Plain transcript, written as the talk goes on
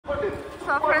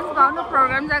So friends, bound to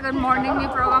program jagan morning ni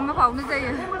program में पाऊँ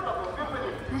चाहिए.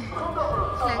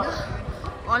 लेगा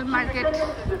all market.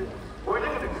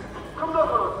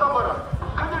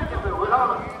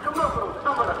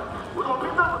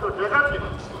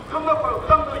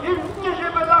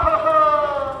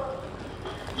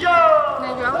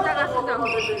 नहीं जाओ जगह से जाओ.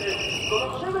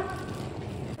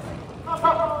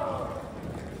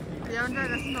 जाओ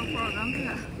जगह से जाओ program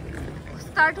का.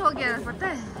 स्टार्ट हो गया पता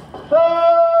है.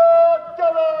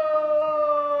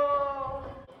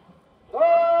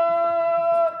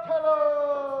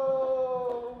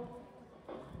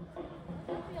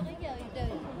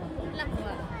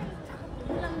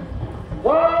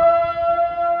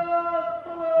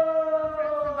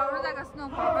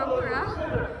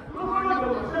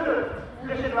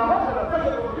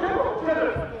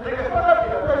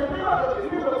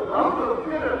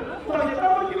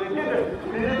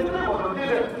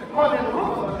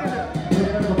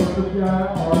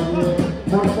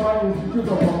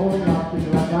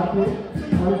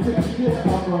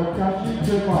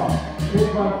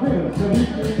 एक बार फिर सभी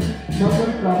की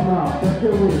मंगल कामना करते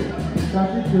हुए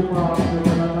काशी कृपा जो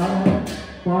कलाकार है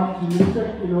 5 मिनट तक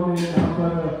इन्होंने यहाँ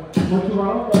पर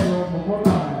मछुआरों का जो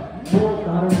मुखौटा है वो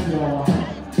धारण किया हुआ है.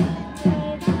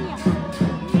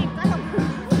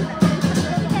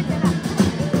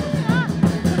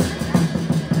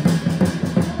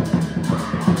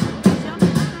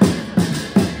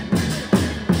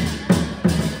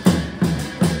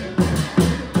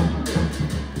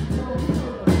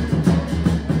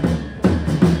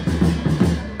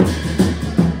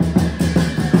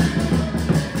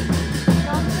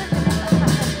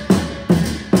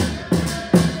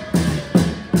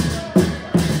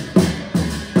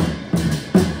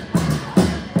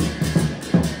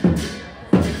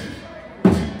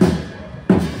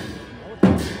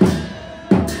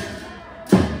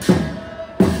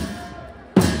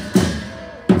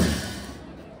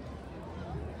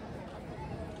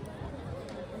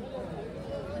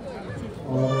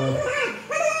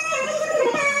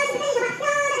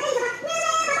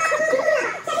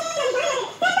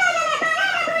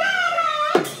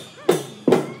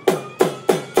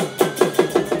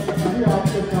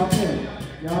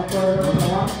 यहाँ पर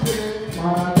तवांग के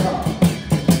महाराजा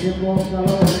ये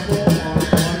गौशाला और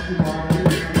तवांग की महारानी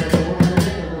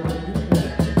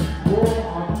वो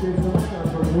आपके समक्ष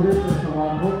घोड़े पर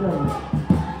सवार होकर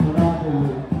बनाते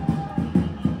हुए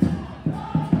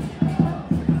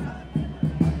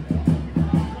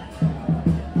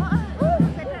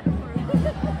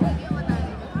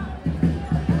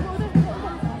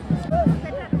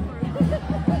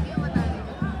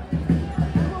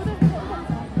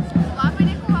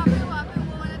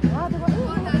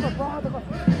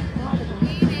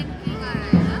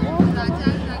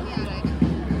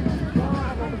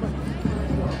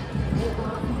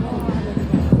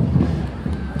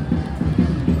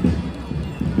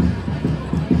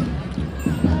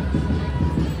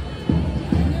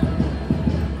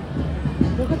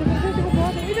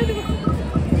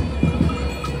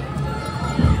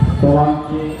तवांग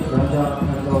के राजा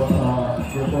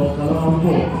जो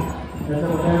कलावंशों ऐसा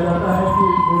बताया जाता है कि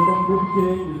गौतम बुद्ध के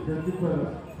इस धरती पर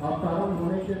अवतरण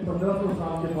होने के 1500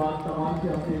 साल के बाद तवांग के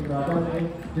अपने एक राजा ने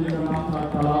जिनका नाम था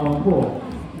कलावंशों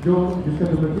जो जिसका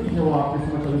जो प्रतीक है वो आपके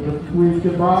समझ हुई.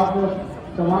 इसके बाद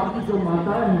तवांग की जो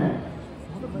माताएं हैं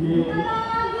ये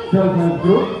जल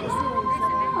ग्रुप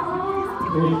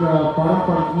एक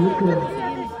पारंपरिक नृत्य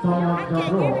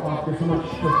आपके समक्ष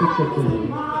प्रस्तुत करते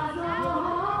हैं.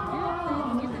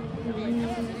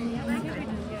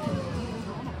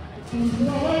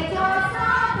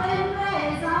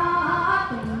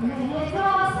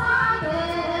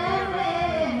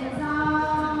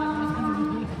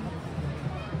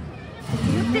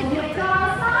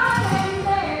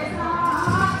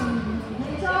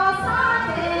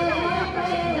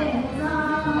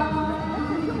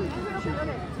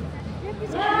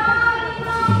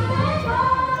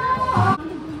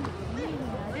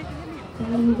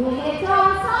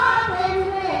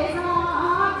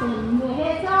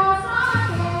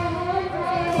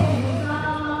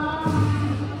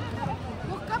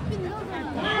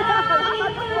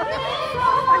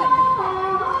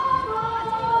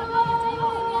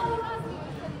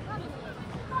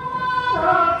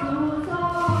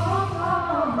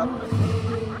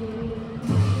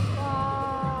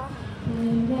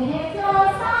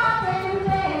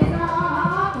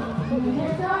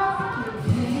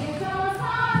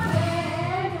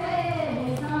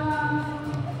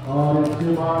 और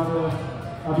इसके बाद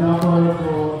अब यहाँ पर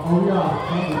जो औलिया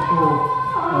हैं उसको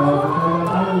बताया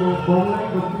जाता है ये बोलने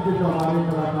बस्ती के जो हमारे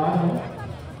कलाकार हैं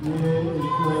ये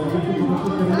इस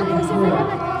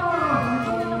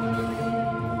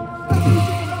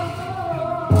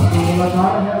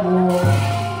कलाकार है वो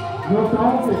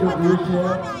योद्धाओं के जो दृश्य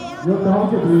है, योद्धाओं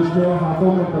के दृश्य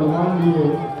हाथों में तलवार लिए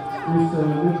इस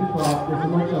नृत्य को आपके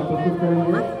समक्ष प्रस्तुत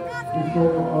करेंगे। इसको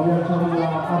अव्यक्षम या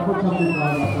अपक्षम भी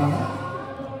कहा जाता है।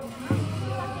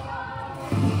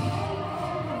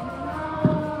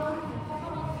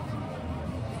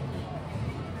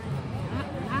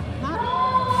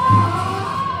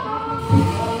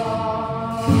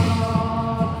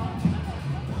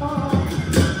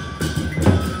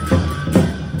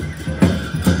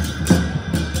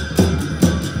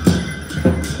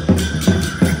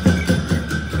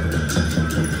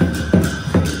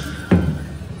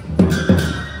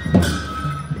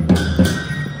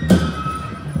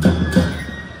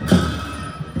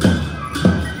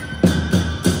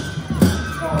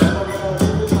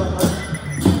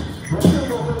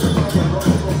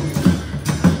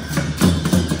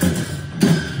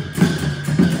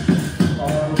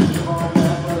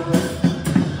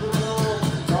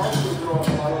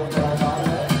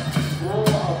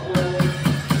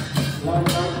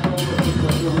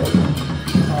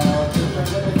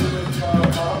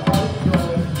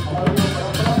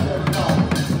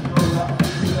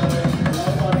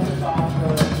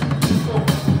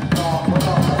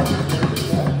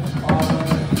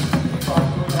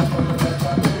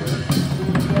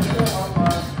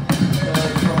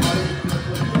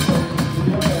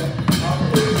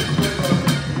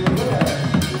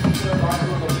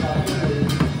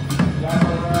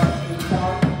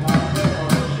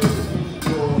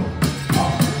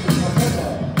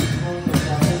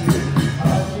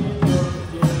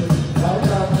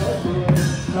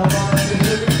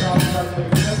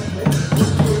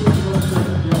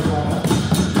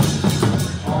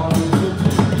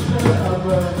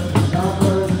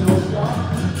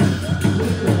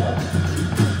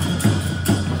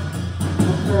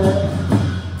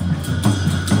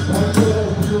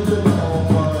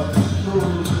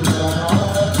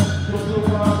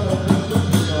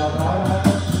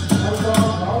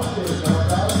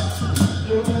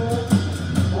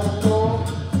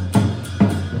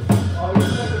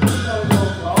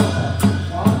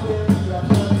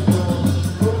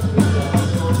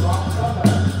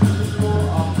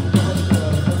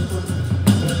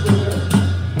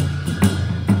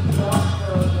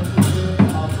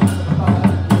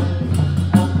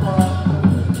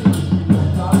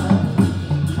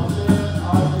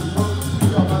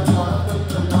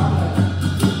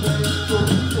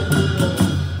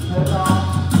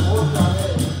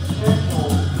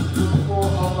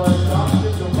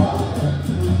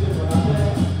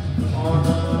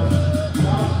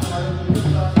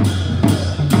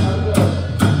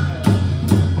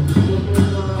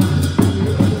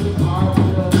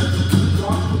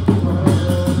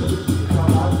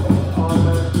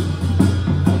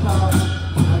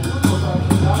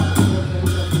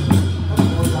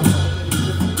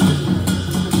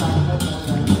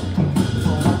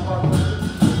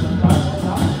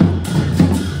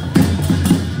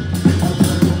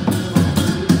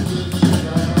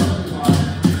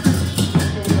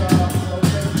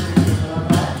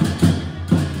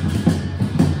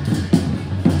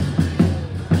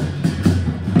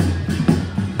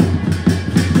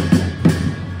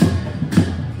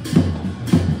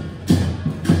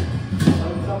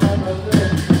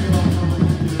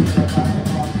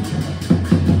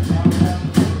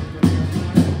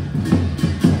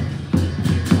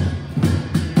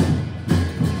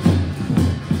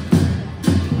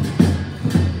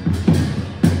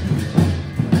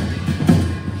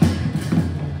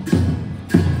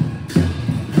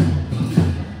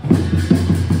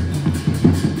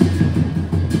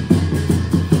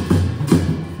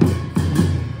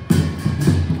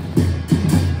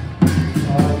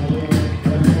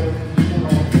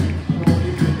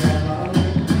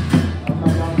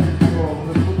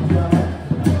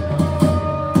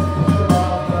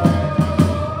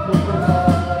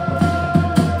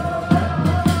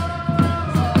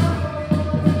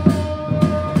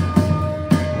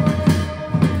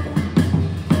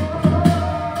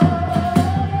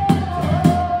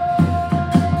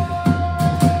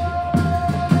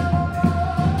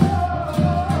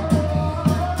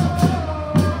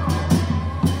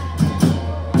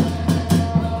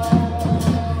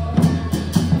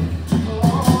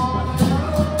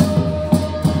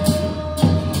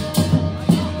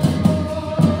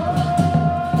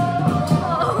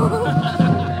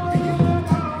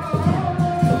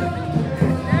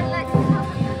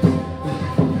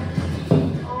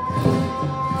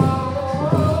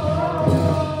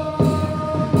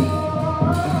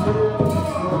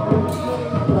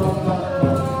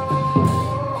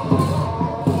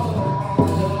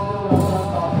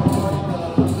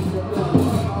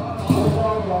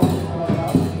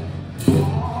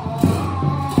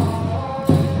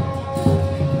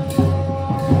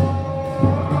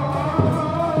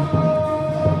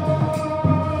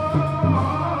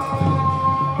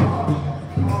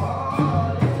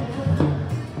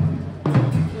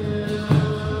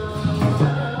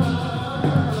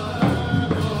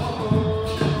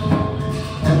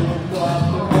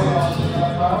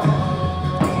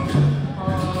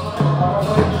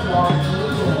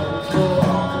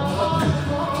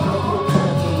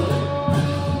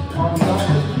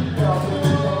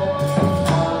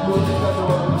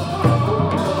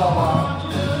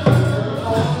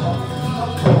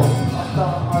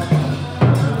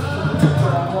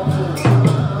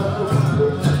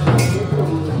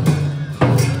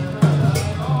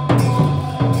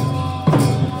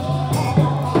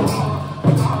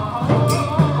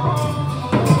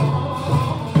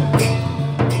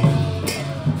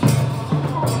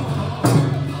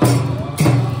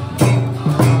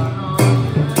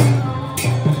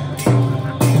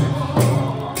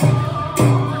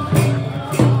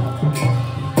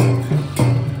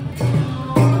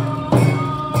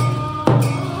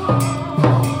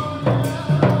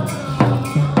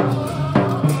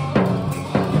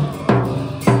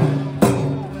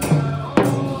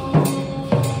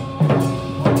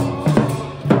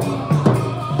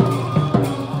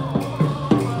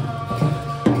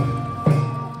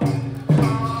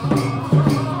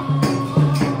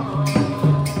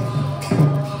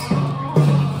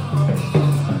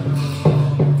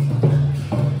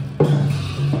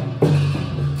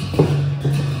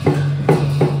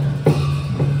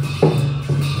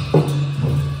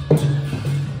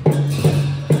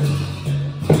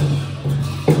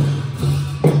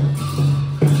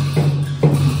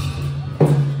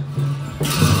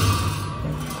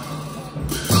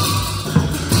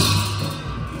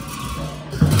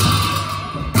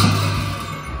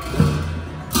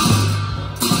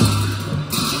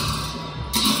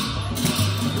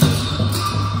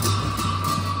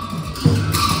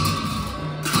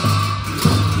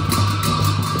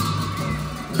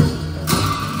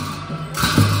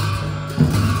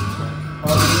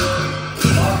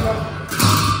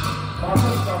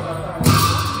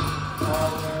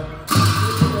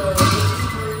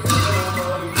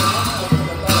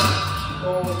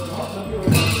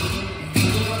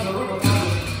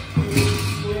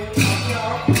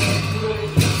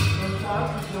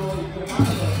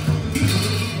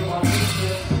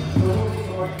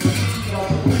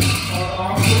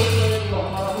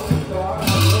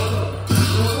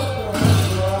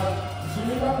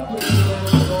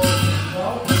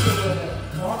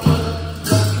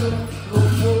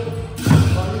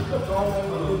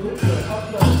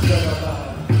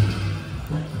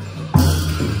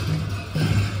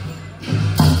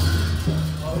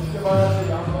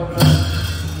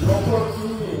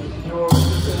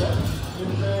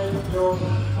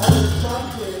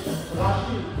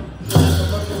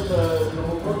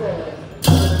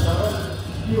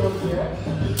 की होती है,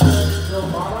 जिसमें जो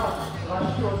 12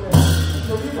 राष्ट्रीय होते हैं,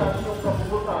 सभी राज्यों का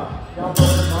मुकुटा यहाँ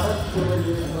पर भारत के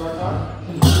लिए कलाकार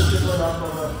इसके को यहाँ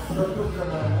पर प्रस्तुत कर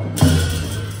रहा है।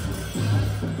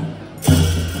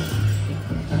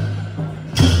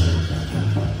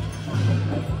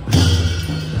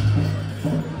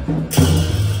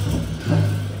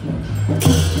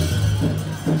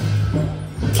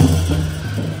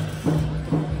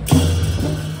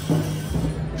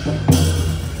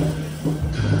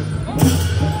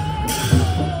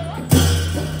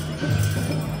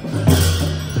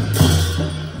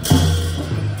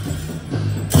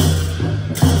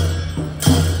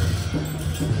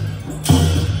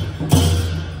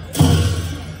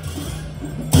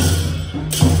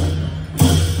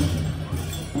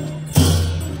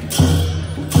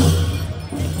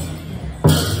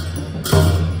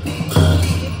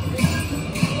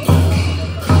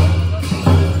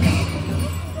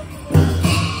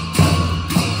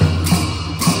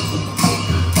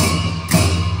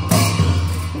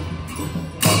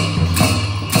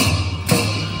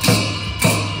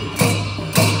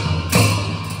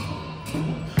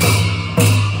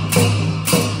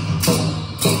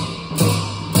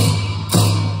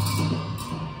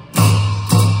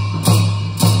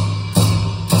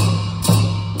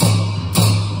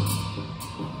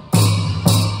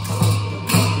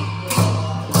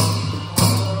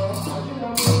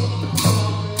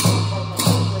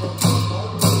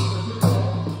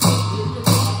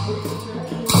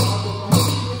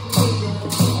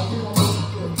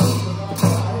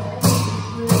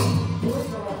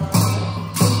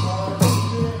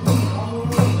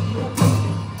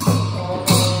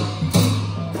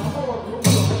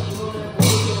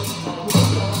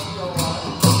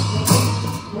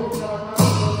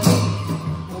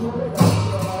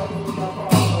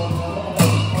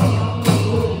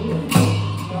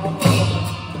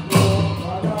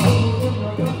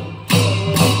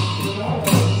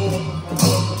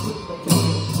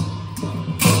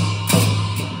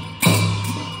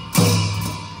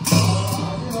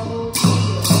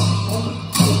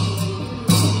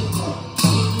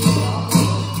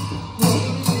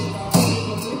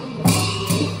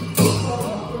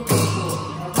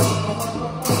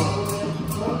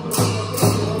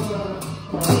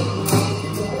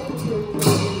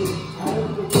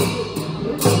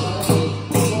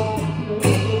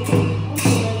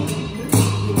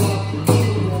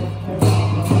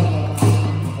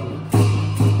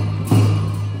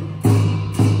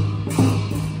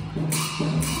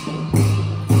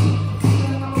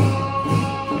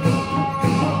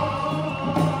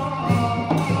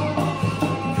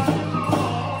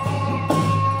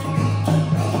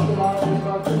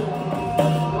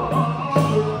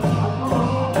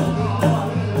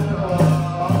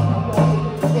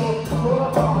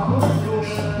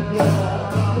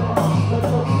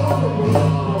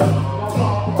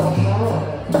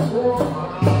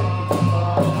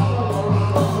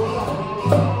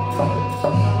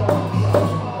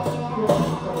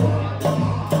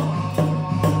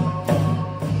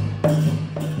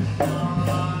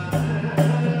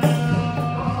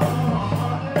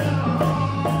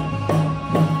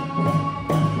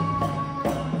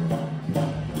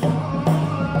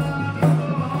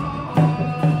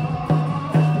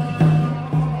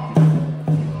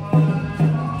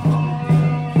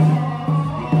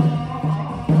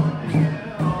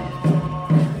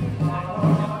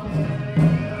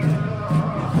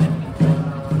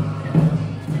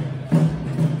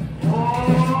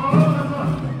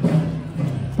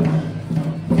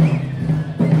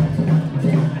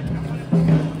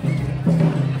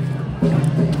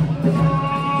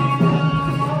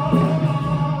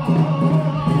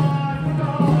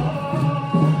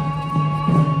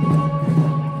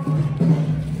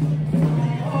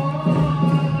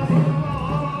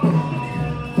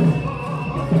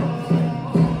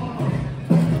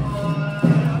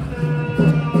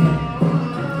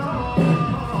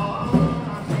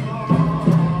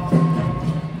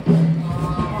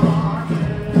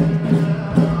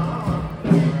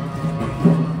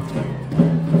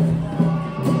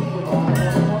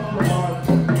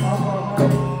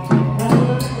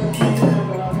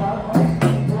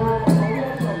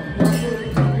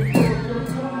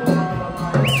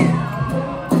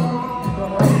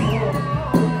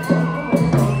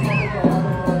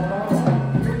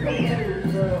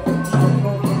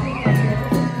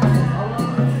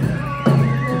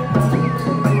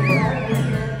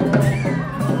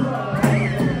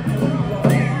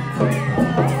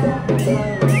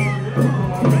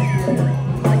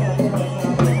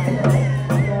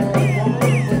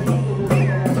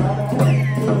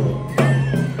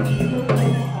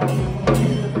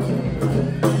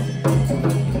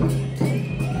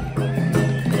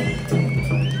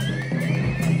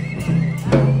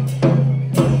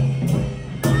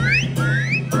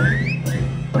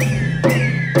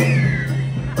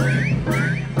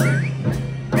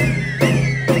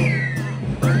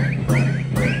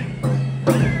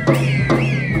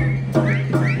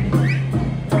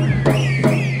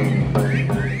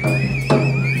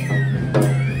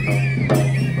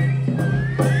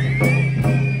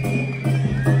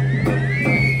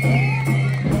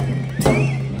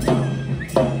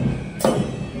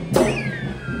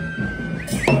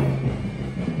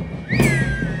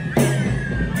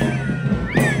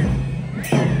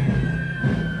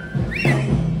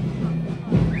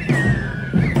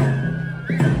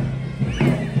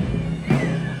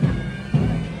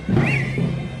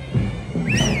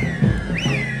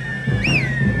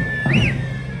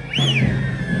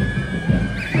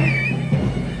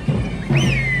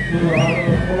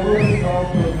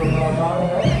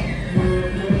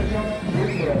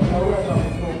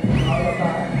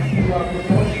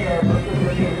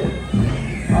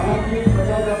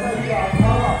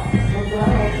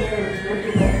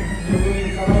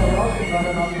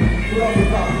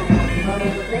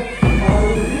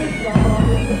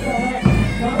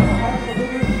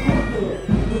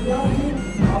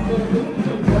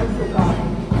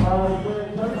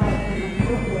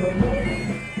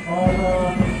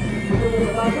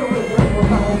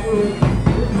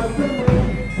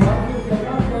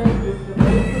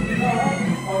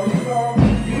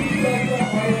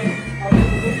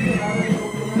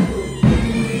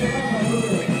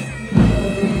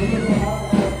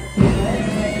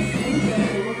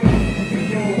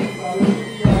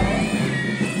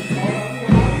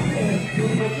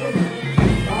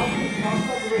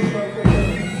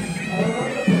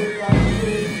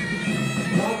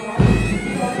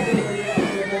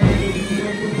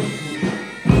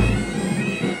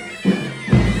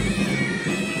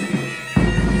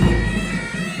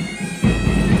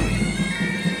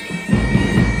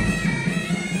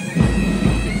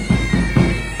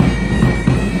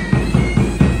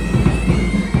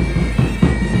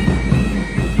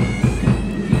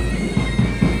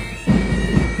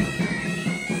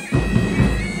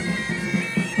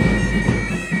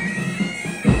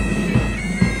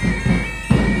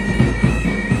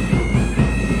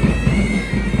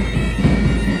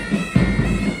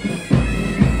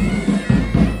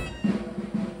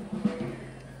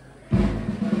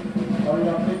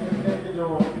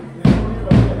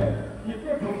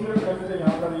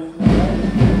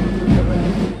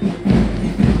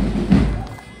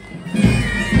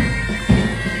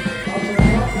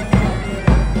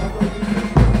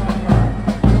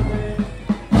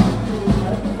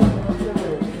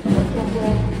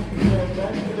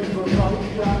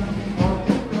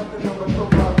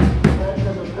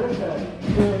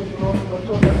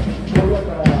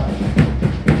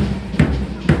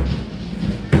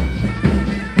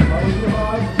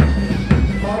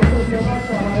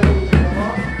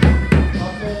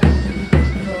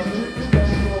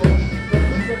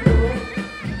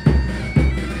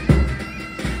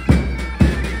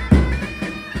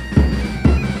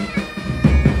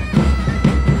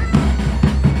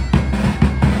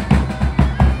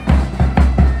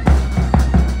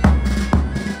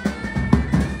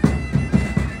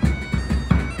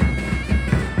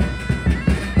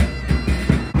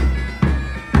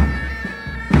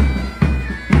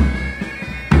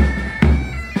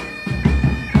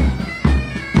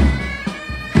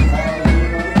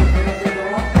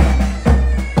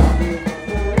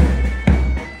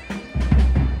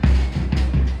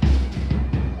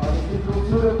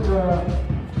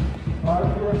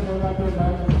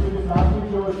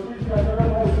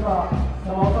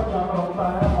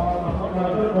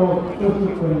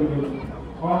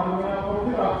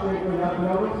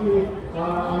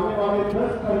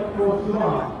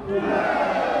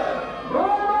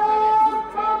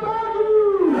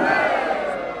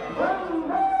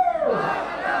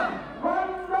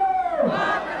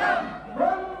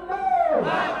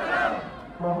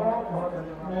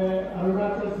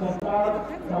 अरुणाचल सरकार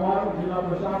तवांग जिला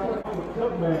प्रशासन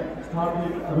उत्सव में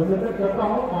हार्दिक अभिनंदन करता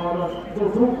हूँ और जो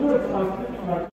खूबसूरत सांस्कृतिक